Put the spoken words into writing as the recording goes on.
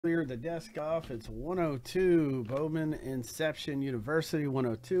Clear the desk off. It's 102 Bowman Inception University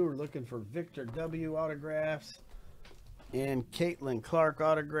 102. We're looking for Victor W autographs and Caitlin Clark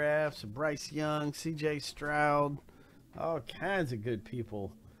autographs, Bryce Young, CJ Stroud, all kinds of good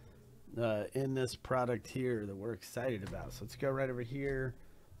people in this product here that we're excited about. So let's go right over here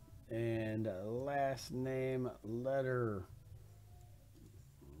and last name letter.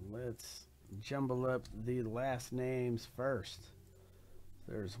 Let's jumble up the last names first.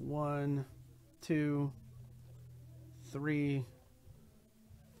 There's 1, 2, 3,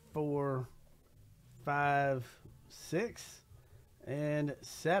 4, 5, 6, and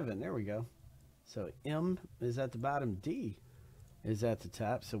 7. There we go. So M is at the bottom, D is at the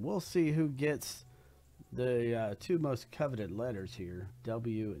top. So we'll see who gets the two most coveted letters here,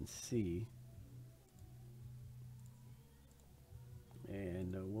 W and C.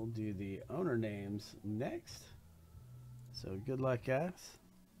 And we'll do the owner names next. So good luck, guys.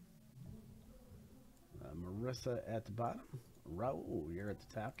 Marissa at the bottom. Raul, you're at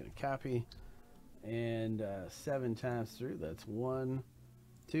the top. Gonna copy. And 7 times through. That's 1,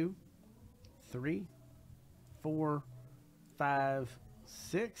 2, 3, 4, 5,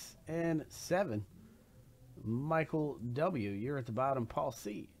 6, and 7. Michael W, you're at the bottom. Paul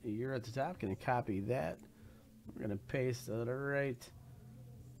C, you're at the top. Gonna copy that. We're gonna paste that right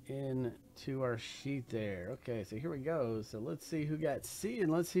into our sheet there. Okay, so here we go. So let's see who got C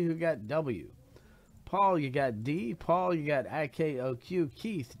and let's see who got W. Paul, you got D. Paul, you got IKOQ.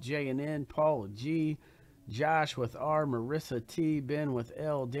 Keith, J and N. Paul with G. Josh with R. Marissa T. Ben with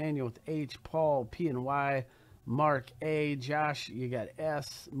L. Daniel with H. Paul, P and Y. Mark A. Josh, you got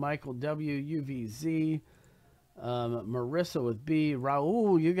S. Michael W. UVZ. Marissa with B.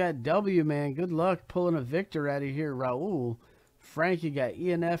 Raul, you got W, man. Good luck pulling a victor out of here, Raul. Frank, you got E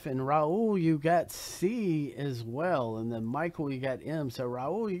and F, and Raul, you got C as well. And then Michael, you got M. So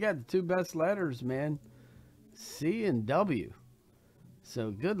Raul, you got the two best letters, man. C and W. So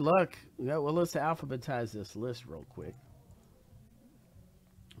good luck. Well, let's alphabetize this list real quick.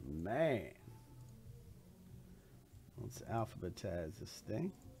 Man. Let's alphabetize this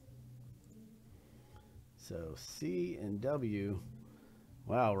thing. So C and W.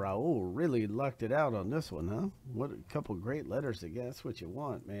 Wow, Raul really lucked it out on this one, huh? What a couple great letters to get. That's what you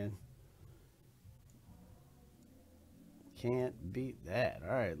want, man. Can't beat that.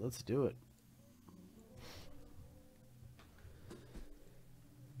 All right, let's do it.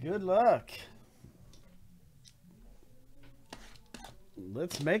 Good luck.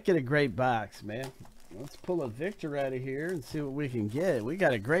 Let's make it a great box, man. Let's pull a victor out of here and see what we can get. We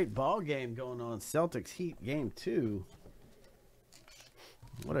got a great ball game going on. Celtics Heat game 2.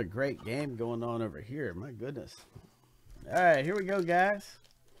 What a great game going on over here. My goodness. All right, here we go, guys.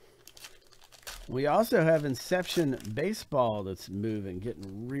 We also have Inception baseball that's moving,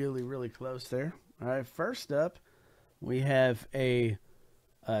 getting really, really close there. All right, first up, we have a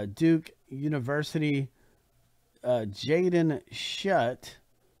Duke University Jaden Shutt,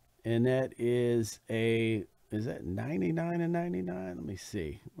 and that is that 99 and 99? Let me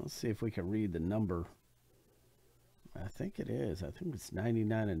see. Let's see if we can read the number. I think it is. I think it's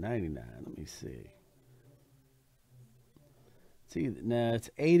 99 and 99. Let me see. No, it's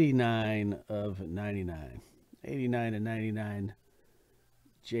 89 of 99. 89 and 99.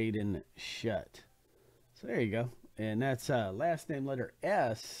 Jaden Shutt. So there you go. And that's last name letter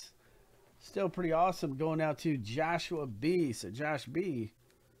S. Still pretty awesome. Going out to Joshua B. So Josh B,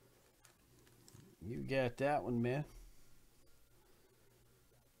 you got that one, man.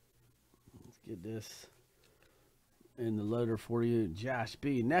 Let's get this in the loader for you, Josh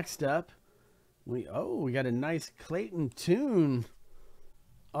B. Next up, we got a nice Clayton Tune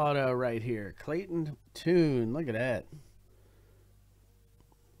auto right here. Clayton Tune, look at that.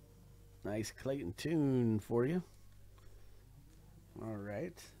 Nice Clayton Tune for you. All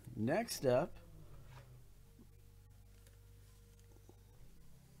right. Next up,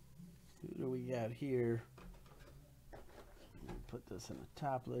 who do we got here? Put this in the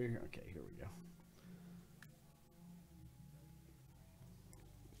top layer. Okay, here we go.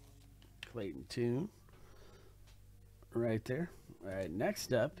 Clayton Tune right there. All right,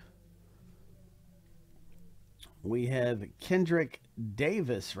 next up, we have Kendrick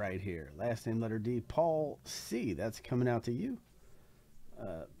Davis right here. Last name letter D. Paul C. That's coming out to you.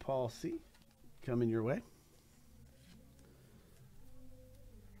 Paul C. coming your way.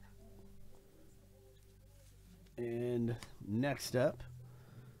 And next up,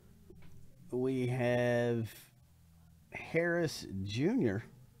 we have Harris Jr.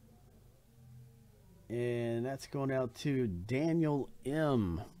 And that's going out to Daniel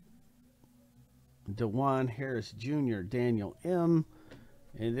M. DeJuan Harris Jr., Daniel M.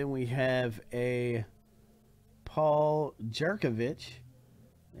 And then we have a Paul Jerkovich,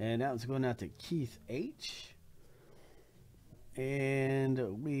 and that was going out to Keith H.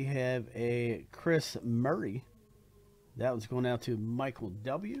 And we have a Chris Murray, that was going out to Michael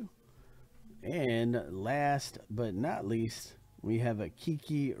W. And last but not least, we have a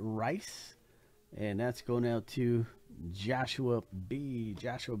Kiki Rice, and that's going out to Joshua B.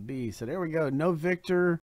 So there we go. No Victor